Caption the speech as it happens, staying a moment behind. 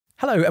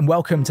Hello and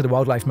welcome to the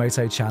Wildlife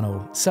Moto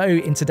channel. So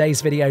in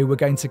today's video, we're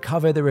going to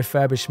cover the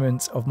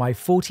refurbishment of my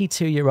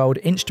 42-year-old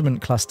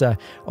instrument cluster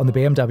on the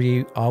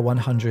BMW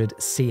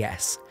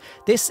R100CS.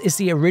 This is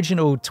the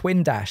original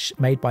twin dash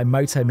made by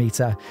Moto,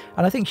 and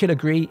I think you'll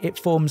agree it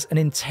forms an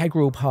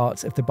integral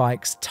part of the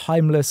bike's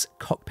timeless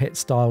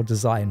cockpit-style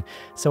design.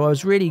 So I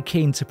was really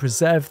keen to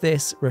preserve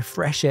this,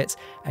 refresh it,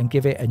 and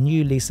give it a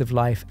new lease of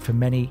life for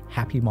many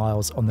happy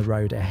miles on the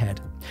road ahead.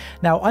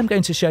 Now, I'm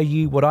going to show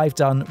you what I've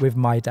done with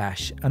my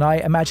dash, and I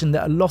imagine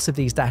that a lot of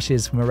these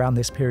dashes from around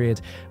this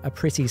period are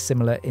pretty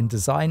similar in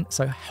design,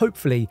 so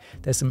hopefully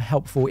there's some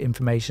helpful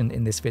information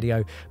in this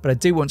video. But I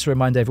do want to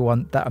remind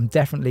everyone that I'm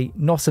definitely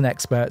not an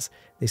expert.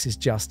 This is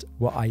just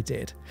what I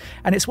did.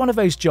 And it's one of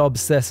those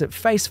jobs that at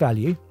face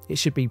value, it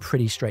should be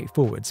pretty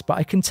straightforward. But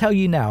I can tell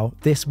you now,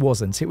 this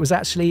wasn't. It was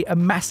actually a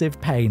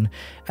massive pain.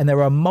 And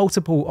there are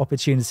multiple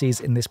opportunities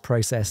in this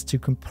process to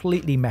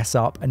completely mess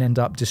up and end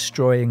up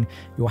destroying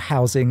your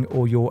housing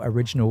or your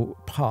original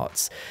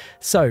parts.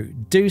 So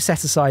do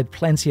set aside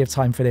plenty of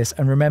time for this.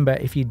 And remember,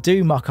 if you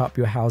do muck up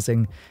your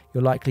housing,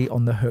 you're likely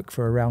on the hook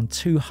for around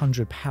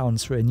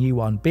 £200 for a new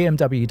one.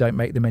 BMW don't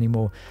make them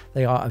anymore.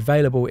 They are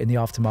available in the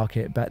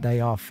aftermarket, but they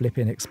are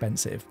flipping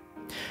expensive.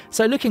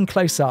 So looking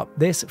close up,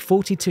 this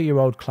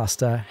 42-year-old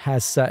cluster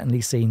has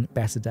certainly seen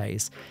better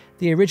days.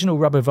 The original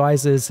rubber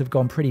visors have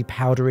gone pretty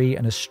powdery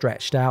and are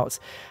stretched out,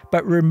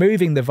 but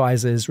removing the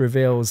visors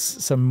reveals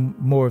some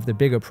more of the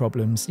bigger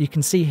problems. You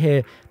can see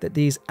here that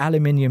these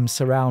aluminium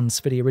surrounds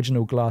for the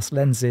original glass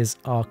lenses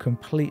are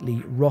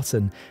completely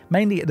rotten,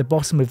 mainly at the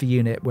bottom of the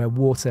unit where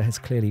water has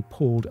clearly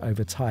pooled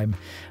over time.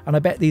 And I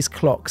bet these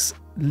clocks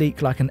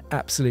leak like an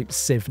absolute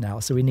sieve now,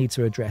 so we need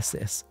to address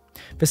this.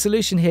 The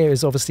solution here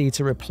is obviously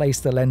to replace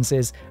the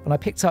lenses, and I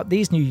picked up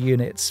these new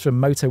units from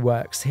Moto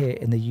Works here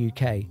in the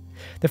UK.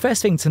 The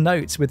first thing to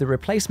note with the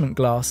replacement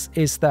glass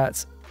is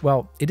that,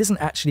 well, it isn't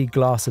actually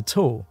glass at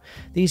all.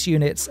 These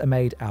units are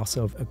made out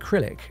of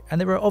acrylic,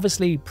 and there are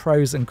obviously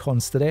pros and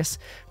cons to this.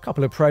 A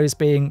couple of pros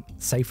being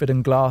safer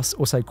than glass,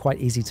 also quite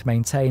easy to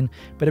maintain,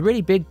 but a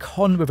really big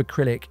con with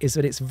acrylic is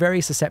that it's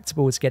very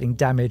susceptible to getting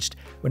damaged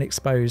when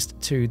exposed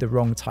to the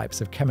wrong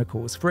types of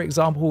chemicals. For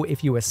example,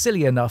 if you were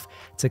silly enough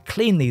to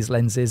clean these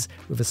lenses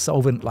with a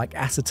solvent like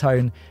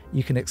acetone,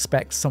 you can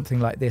expect something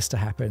like this to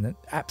happen and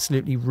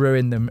absolutely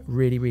ruin them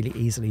really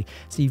easily.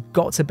 So you've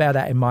got to bear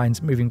that in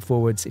mind moving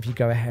forwards if you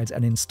go ahead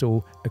and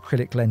install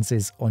acrylic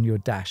lenses on your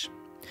dash.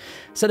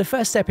 So the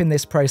first step in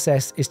this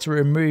process is to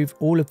remove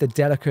all of the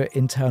delicate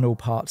internal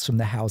parts from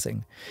the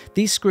housing.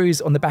 These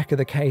screws on the back of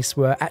the case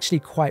were actually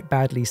quite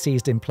badly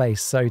seized in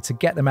place, so to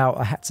get them out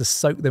I had to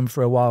soak them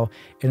for a while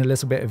in a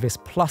little bit of this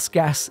plus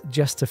gas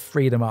just to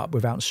free them up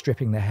without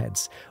stripping their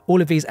heads.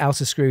 All of these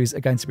outer screws are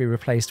going to be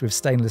replaced with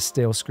stainless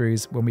steel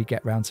screws when we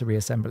get round to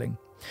reassembling.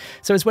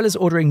 So as well as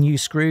ordering new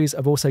screws,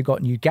 I've also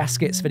got new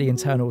gaskets for the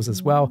internals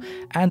as well,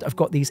 and I've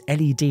got these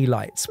LED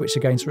lights which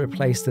are going to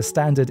replace the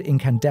standard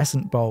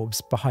incandescent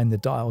bulbs behind the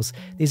dials.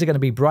 These are going to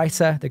be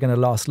brighter, they're going to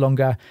last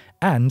longer,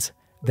 and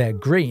they're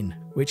green,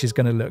 which is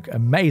going to look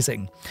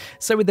amazing.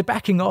 So with the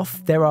backing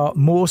off, there are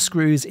more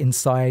screws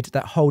inside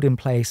that hold in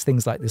place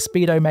things like the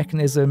speedo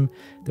mechanism,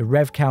 the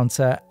rev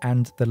counter,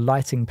 and the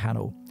lighting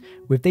panel.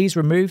 With these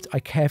removed, I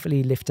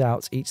carefully lift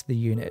out each of the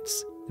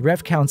units. The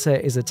rev counter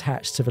is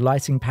attached to the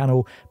lighting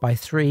panel by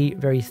 3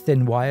 very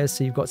thin wires,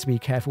 so you've got to be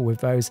careful with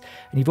those.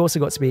 And you've also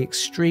got to be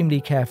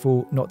extremely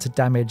careful not to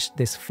damage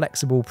this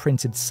flexible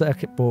printed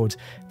circuit board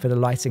for the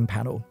lighting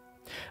panel.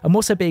 I'm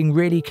also being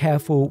really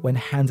careful when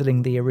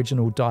handling the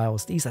original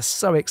dials. These are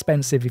so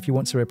expensive if you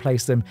want to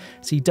replace them,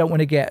 so you don't want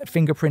to get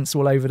fingerprints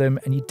all over them,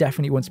 and you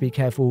definitely want to be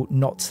careful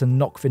not to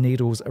knock the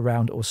needles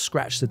around or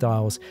scratch the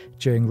dials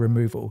during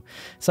removal.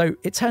 So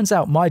it turns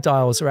out my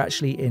dials are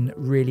actually in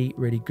really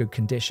good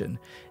condition.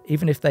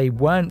 Even if they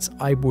weren't,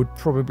 I would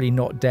probably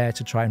not dare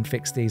to try and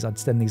fix these. I'd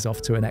send these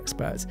off to an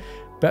expert.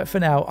 But for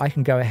now, I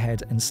can go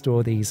ahead and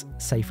store these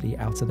safely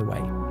out of the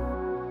way.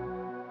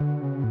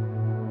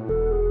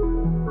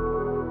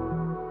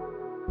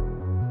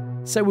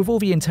 So with all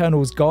the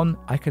internals gone,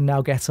 I can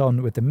now get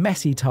on with the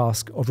messy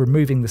task of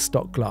removing the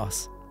stock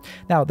glass.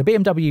 Now, the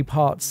BMW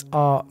parts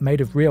are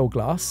made of real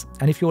glass,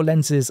 and if your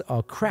lenses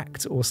are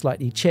cracked or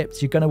slightly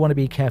chipped, you're going to want to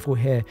be careful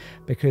here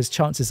because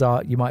chances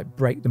are you might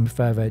break them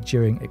further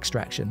during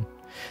extraction.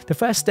 The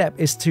first step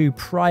is to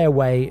pry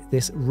away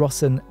this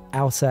rotten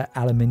outer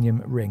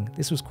aluminium ring.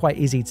 This was quite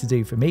easy to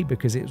do for me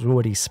because it was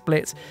already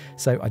split,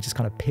 so I just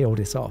kind of peeled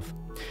it off.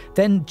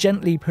 Then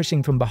gently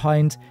pushing from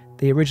behind,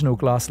 the original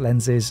glass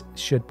lenses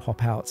should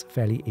pop out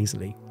fairly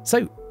easily.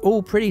 So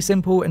all pretty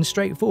simple and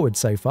straightforward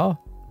so far,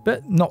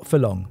 but not for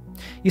long.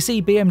 You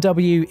see,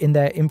 BMW in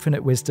their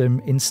infinite wisdom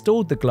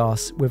installed the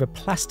glass with a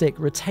plastic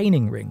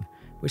retaining ring,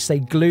 which they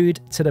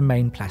glued to the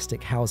main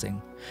plastic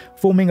housing,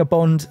 forming a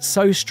bond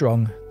so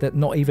strong that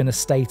not even a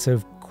state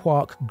of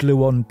quark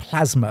gluon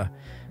plasma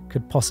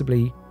could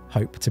possibly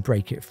hope to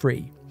break it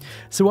free.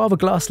 So while the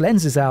glass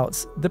lens is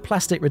out, the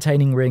plastic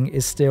retaining ring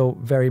is still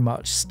very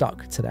much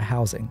stuck to the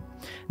housing.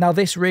 Now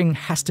this ring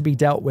has to be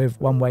dealt with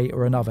one way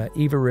or another,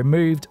 either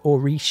removed or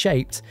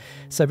reshaped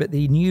so that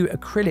the new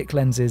acrylic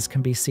lenses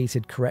can be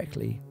seated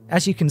correctly.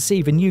 As you can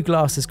see, the new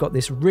glass has got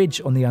this ridge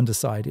on the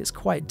underside. It's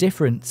quite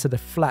different to the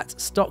flat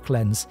stock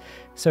lens.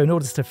 So in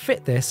order to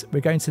fit this,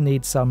 we're going to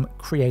need some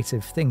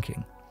creative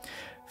thinking.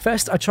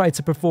 First, I tried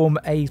to perform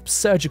a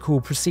surgical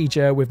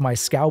procedure with my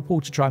scalpel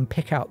to try and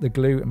pick out the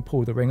glue and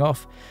pull the ring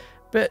off,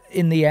 but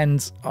in the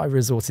end, I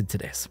resorted to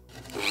this.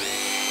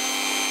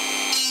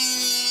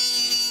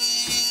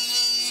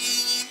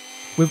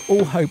 With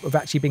all hope of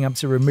actually being able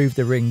to remove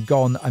the ring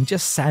gone, I'm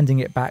just sanding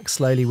it back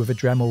slowly with a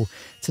Dremel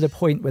to the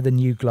point where the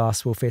new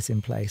glass will fit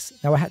in place.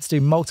 Now I had to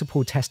do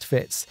multiple test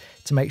fits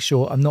to make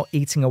sure I'm not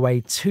eating away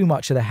too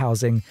much of the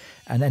housing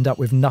and end up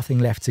with nothing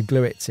left to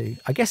glue it to.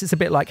 I guess it's a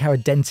bit like how a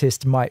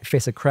dentist might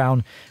fit a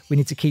crown. We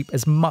need to keep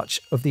as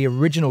much of the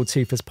original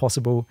tooth as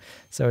possible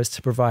so as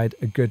to provide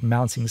a good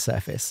mounting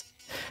surface.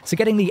 So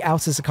getting the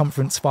outer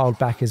circumference filed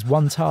back is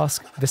one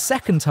task. The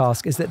second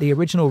task is that the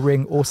original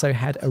ring also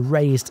had a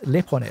raised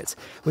lip on it,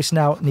 which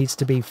now needs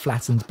to be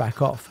flattened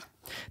back off.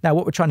 Now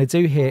what we're trying to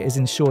do here is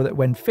ensure that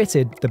when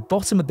fitted, the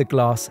bottom of the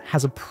glass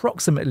has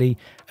approximately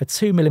a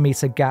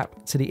 2mm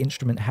gap to the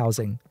instrument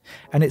housing.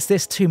 And it's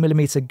this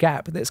 2mm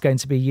gap that's going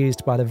to be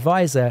used by the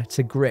visor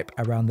to grip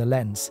around the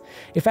lens.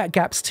 If that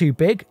gap's too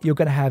big, you're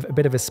going to have a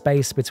bit of a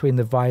space between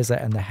the visor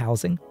and the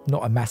housing.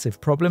 Not a massive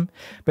problem,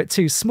 but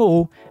too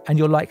small and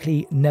you'll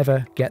likely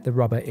never get the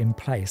rubber in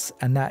place.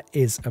 And that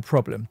is a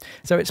problem.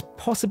 So it's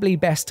possibly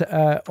best to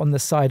err on the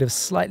side of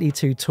slightly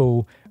too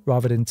tall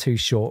rather than too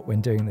short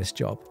when doing this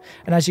job.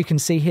 And as you can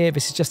see here,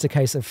 this is just a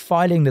case of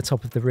filing the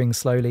top of the ring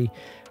slowly,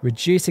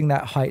 reducing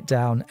that height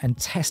down and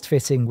test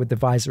fitting with the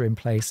visor in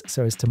place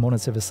so as to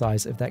monitor the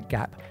size of that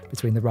gap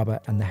between the rubber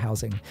and the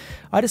housing.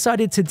 I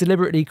decided to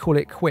deliberately call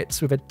it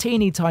quits with a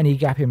teeny tiny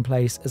gap in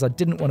place as I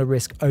didn't want to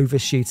risk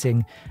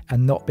overshooting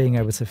and not being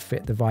able to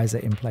fit the visor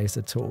in place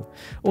at all.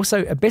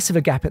 Also, a bit of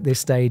a gap at this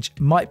stage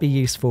might be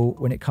useful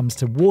when it comes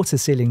to water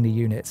sealing the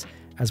unit,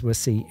 as we'll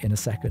see in a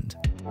second.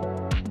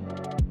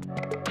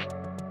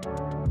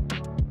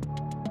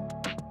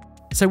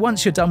 So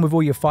once you're done with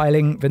all your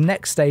filing, the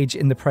next stage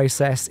in the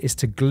process is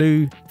to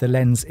glue the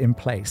lens in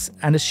place.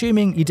 And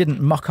assuming you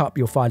didn't muck up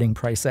your filing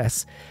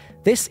process,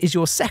 this is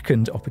your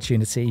second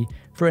opportunity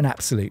for an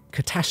absolute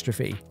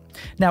catastrophe.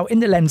 Now in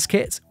the lens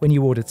kit, when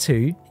you order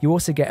two, you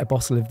also get a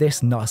bottle of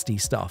this nasty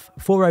stuff,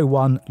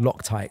 401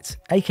 Loctite,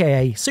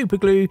 aka super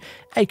glue,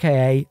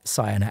 aka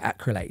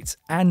cyanoacrylate.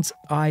 And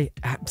I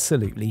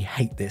absolutely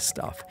hate this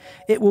stuff.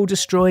 It will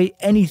destroy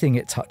anything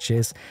it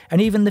touches,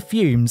 and even the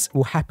fumes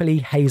will happily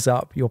haze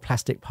up your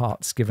plastic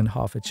parts given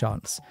half a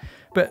chance.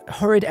 But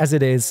horrid as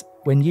it is,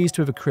 when used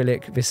with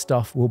acrylic, this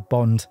stuff will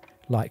bond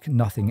like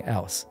nothing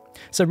else.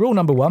 So rule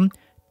number one,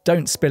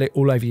 don't spill it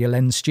all over your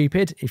lens,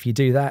 stupid. If you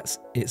do that,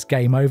 it's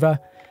game over.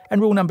 And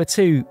rule number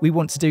two, we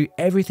want to do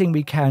everything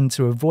we can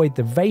to avoid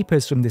the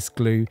vapors from this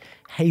glue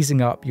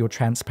hazing up your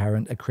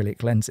transparent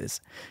acrylic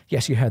lenses.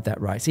 Yes, you heard that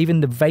right.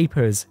 Even the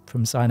vapors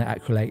from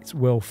cyanoacrylate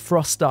will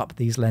frost up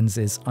these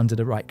lenses under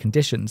the right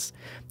conditions.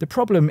 The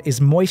problem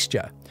is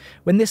moisture.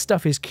 When this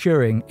stuff is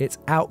curing, it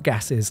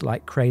outgasses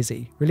like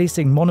crazy,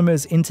 releasing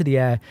monomers into the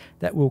air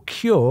that will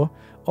cure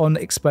on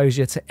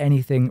exposure to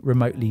anything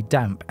remotely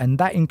damp, and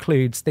that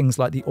includes things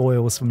like the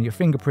oils from your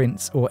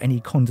fingerprints or any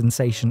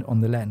condensation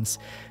on the lens.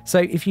 So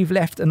if you've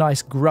left a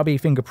nice grubby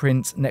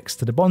fingerprint next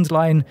to the bond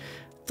line,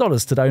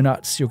 dollars to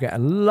donuts, you'll get a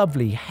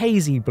lovely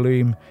hazy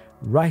bloom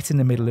right in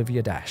the middle of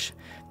your dash.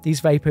 These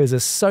vapors are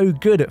so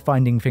good at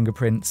finding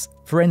fingerprints,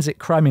 forensic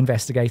crime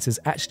investigators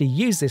actually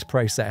use this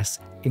process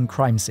in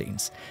crime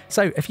scenes.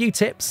 So a few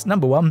tips.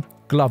 Number one,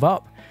 glove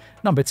up.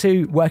 Number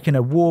two, work in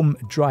a warm,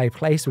 dry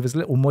place with as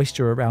little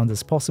moisture around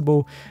as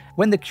possible.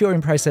 When the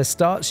curing process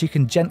starts, you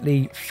can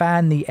gently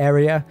fan the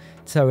area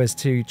so as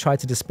to try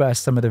to disperse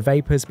some of the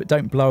vapors, but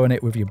don't blow on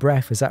it with your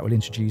breath as that will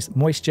introduce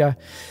moisture.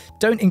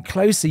 Don't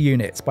enclose the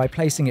unit by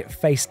placing it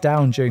face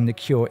down during the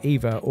cure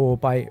either, or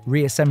by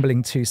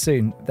reassembling too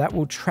soon. That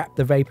will trap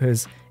the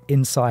vapors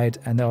inside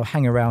and they'll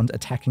hang around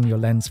attacking your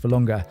lens for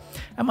longer.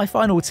 And my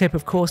final tip,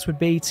 of course, would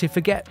be to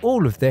forget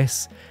all of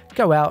this.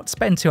 Go out,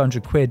 spend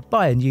 200 quid,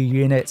 buy a new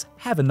unit,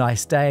 have a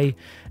nice day,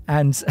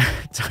 and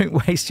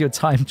don't waste your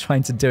time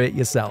trying to do it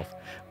yourself.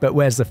 But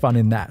where's the fun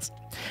in that?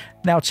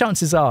 Now,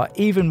 chances are,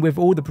 even with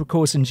all the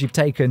precautions you've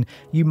taken,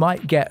 you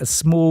might get a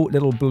small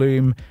little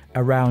bloom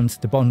around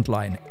the bond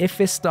line. If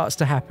this starts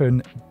to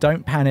happen,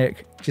 don't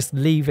panic, just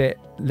leave it,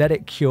 let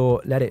it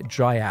cure, let it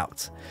dry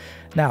out.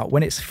 Now,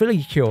 when it's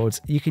fully cured,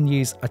 you can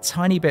use a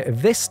tiny bit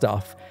of this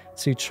stuff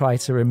to try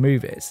to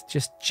remove it.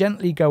 Just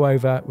gently go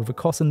over with a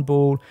cotton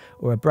ball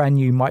or a brand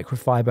new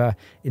microfiber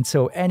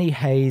until any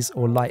haze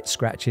or light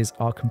scratches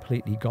are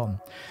completely gone.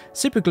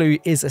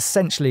 Superglue is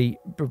essentially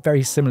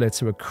very similar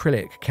to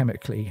acrylic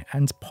chemically,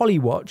 and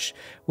Polywatch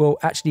will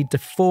actually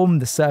deform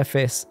the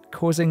surface,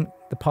 causing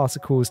the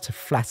particles to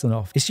flatten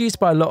off. It's used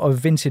by a lot of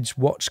vintage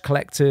watch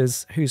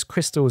collectors whose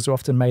crystals are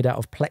often made out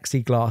of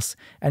plexiglass,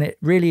 and it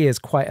really is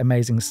quite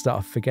amazing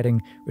stuff for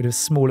getting rid of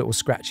small little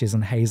scratches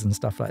and haze and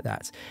stuff like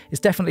that.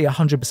 It's definitely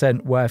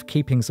 100% worth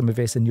keeping some of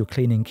this in your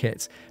cleaning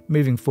kit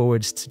moving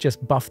forwards to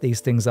just buff these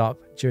things up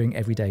during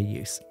everyday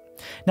use.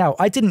 Now,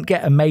 I didn't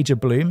get a major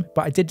bloom,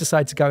 but I did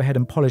decide to go ahead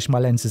and polish my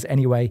lenses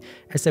anyway,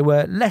 as they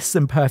were less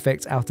than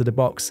perfect out of the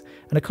box,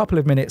 and a couple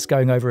of minutes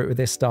going over it with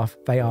this stuff,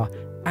 they are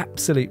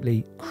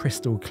absolutely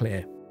crystal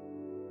clear.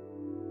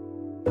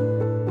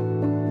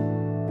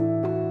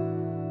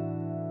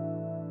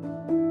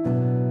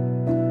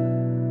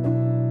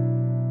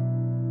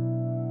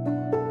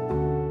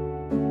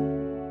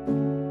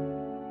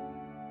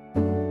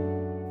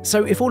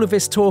 So if all of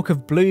this talk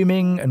of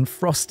blooming and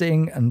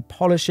frosting and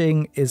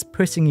polishing is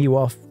putting you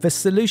off, the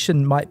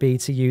solution might be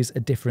to use a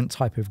different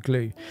type of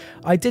glue.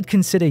 I did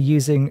consider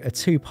using a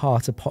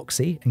 2-part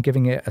epoxy and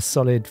giving it a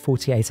solid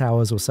 48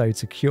 hours or so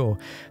to cure.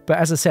 But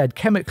as I said,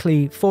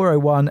 chemically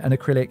 401 and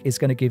acrylic is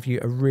going to give you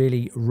a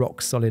really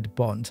rock solid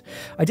bond.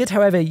 I did,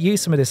 however,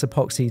 use some of this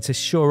epoxy to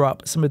shore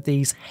up some of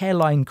these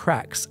hairline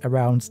cracks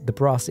around the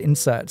brass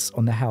inserts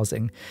on the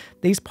housing.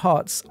 These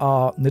parts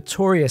are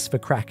notorious for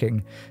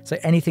cracking, so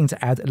anything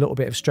to add a little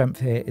bit of strength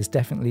here is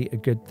definitely a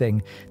good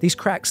thing. These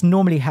cracks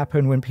normally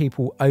happen when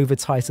people over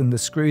tighten the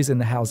screws in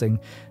the housing,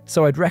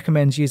 so I'd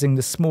recommend using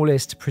the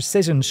smallest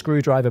precision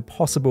screwdriver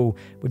possible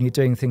when you're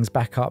doing things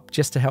back up,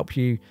 just to help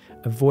you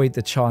avoid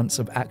the chance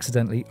of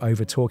accidentally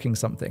over torquing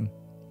something.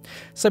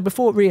 So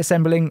before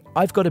reassembling,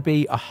 I've got to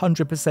be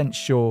 100%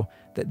 sure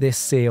that this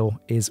seal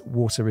is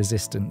water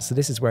resistant. So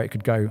this is where it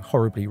could go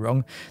horribly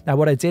wrong. Now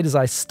what I did is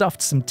I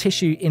stuffed some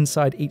tissue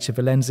inside each of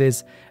the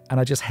lenses and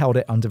I just held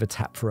it under the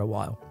tap for a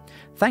while.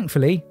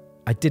 Thankfully,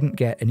 I didn't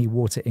get any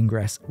water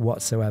ingress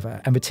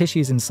whatsoever, and the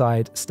tissues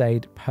inside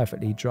stayed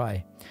perfectly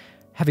dry.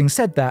 Having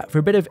said that, for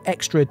a bit of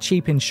extra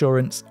cheap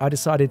insurance, I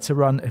decided to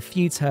run a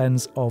few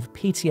turns of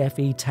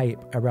PTFE tape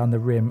around the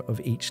rim of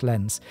each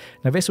lens.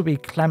 Now this will be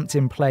clamped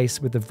in place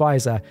with the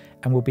visor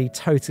and will be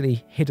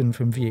totally hidden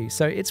from view.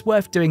 So it's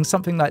worth doing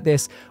something like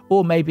this,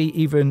 or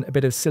maybe even a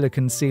bit of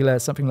silicone sealer,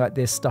 something like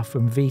this stuff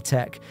from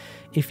VTech,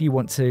 if you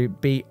want to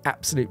be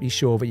absolutely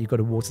sure that you've got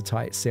a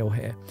watertight seal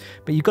here.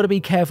 But you've got to be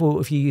careful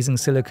if you're using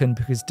silicone,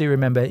 because do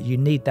remember you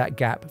need that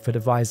gap for the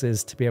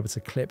visors to be able to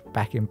clip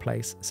back in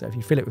place. So if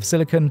you fill it with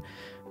silicone,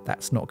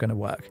 that's not going to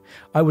work.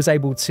 I was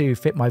able to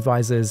fit my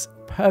visors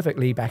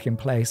perfectly back in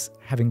place,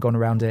 having gone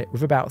around it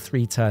with about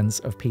 3 turns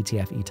of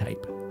PTFE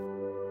tape.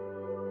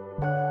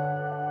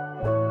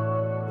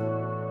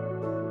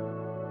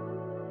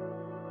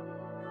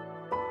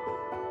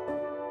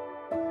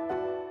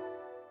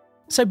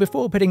 So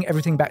before putting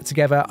everything back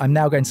together, I'm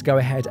now going to go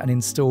ahead and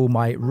install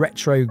my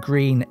retro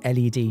green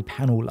LED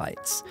panel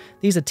lights.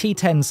 These are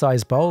T10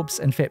 size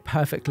bulbs and fit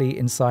perfectly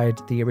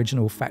inside the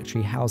original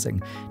factory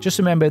housing. Just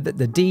remember that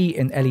the D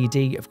in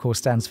LED of course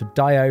stands for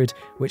diode,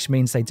 which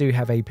means they do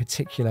have a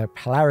particular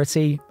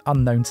polarity,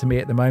 unknown to me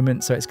at the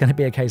moment, so it's going to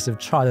be a case of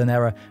trial and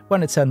error.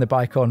 When I turn the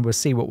bike on, we'll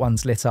see what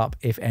one's lit up,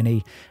 if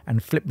any,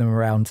 and flip them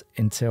around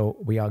until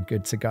we are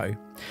good to go.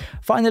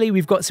 Finally,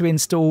 we've got to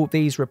install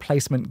these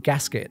replacement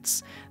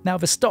gaskets. Now,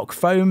 the stock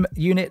foam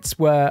units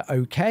were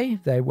okay.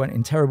 They weren't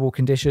in terrible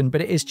condition,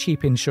 but it is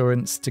cheap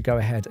insurance to go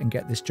ahead and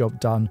get this job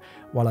done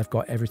while I've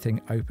got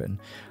everything open.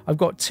 I've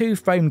got 2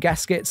 foam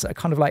gaskets that are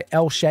kind of like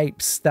L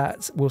shapes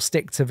that will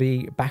stick to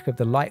the back of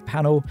the light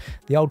panel.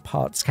 The old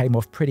parts came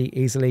off pretty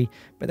easily,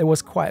 but there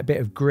was quite a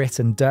bit of grit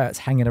and dirt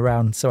hanging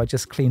around, so I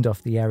just cleaned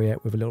off the area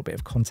with a little bit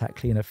of contact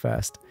cleaner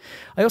first.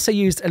 I also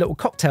used a little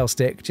cocktail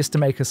stick just to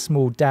make a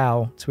small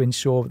dowel to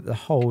ensure that the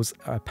holes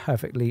are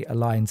perfectly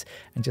aligned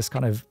and just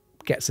kind of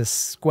gets us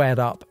squared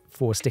up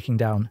for sticking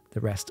down the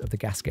rest of the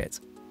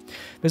gasket.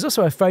 There's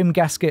also a foam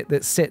gasket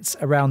that sits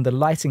around the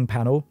lighting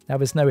panel. Now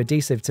there's no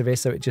adhesive to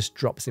this, so it just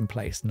drops in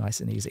place nice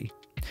and easy.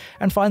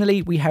 And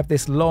finally, we have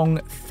this long,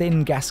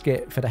 thin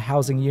gasket for the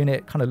housing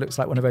unit. Kind of looks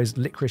like one of those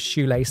licorice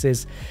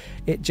shoelaces.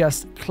 It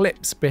just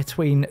clips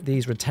between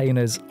these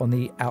retainers on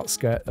the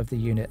outskirt of the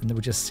unit, and it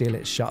will just seal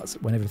it shut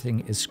when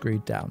everything is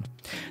screwed down.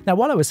 Now,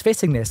 while I was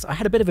fitting this, I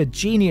had a bit of a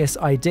genius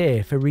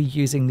idea for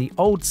reusing the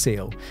old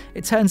seal.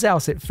 It turns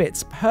out it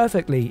fits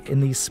perfectly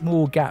in the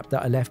small gap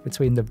that I left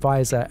between the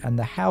visor and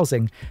the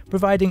housing,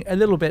 providing a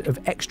little bit of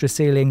extra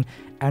sealing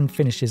and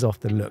finishes off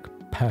the look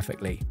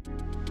perfectly.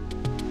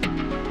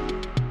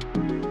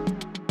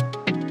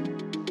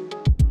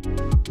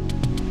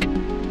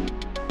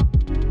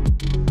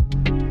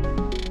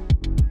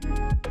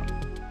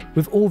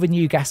 With all the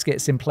new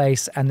gaskets in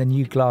place and the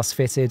new glass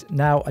fitted,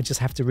 now I just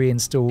have to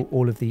reinstall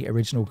all of the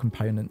original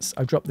components.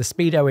 I dropped the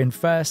speedo in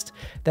first,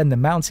 then the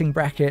mounting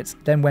bracket,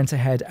 then went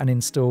ahead and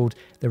installed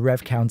the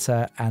rev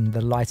counter and the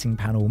lighting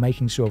panel,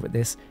 making sure that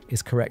this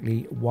is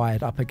correctly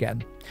wired up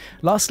again.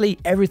 Lastly,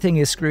 everything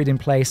is screwed in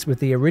place with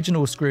the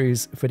original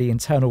screws for the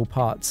internal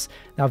parts.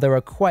 Now there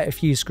are quite a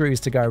few screws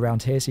to go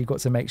around here, so you've got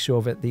to make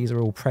sure that these are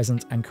all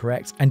present and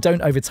correct. And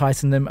don't over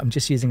tighten them, I'm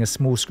just using a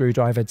small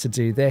screwdriver to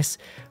do this.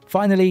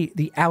 Finally,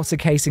 the outer outer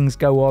casings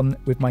go on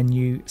with my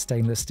new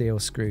stainless steel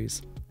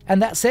screws.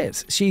 And that's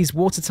it. She's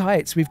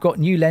watertight. We've got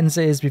new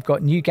lenses, we've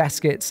got new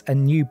gaskets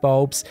and new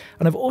bulbs.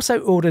 And I've also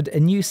ordered a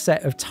new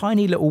set of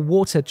tiny little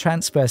water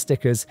transfer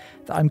stickers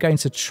that I'm going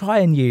to try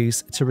and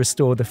use to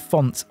restore the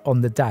font on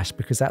the dash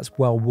because that's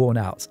well worn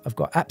out. I've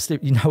got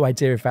absolutely no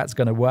idea if that's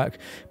going to work,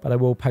 but I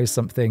will post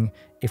something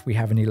if we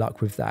have any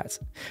luck with that.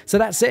 So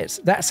that's it.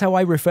 That's how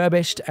I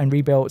refurbished and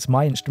rebuilt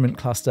my instrument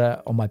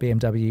cluster on my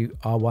BMW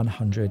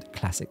R100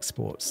 Classic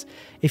Sports.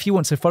 If you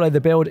want to follow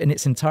the build in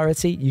its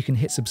entirety, you can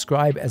hit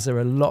subscribe as there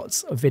are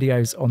lots of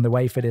videos on the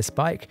way for this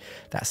bike.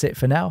 That's it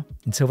for now.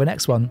 Until the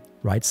next one,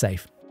 ride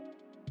safe.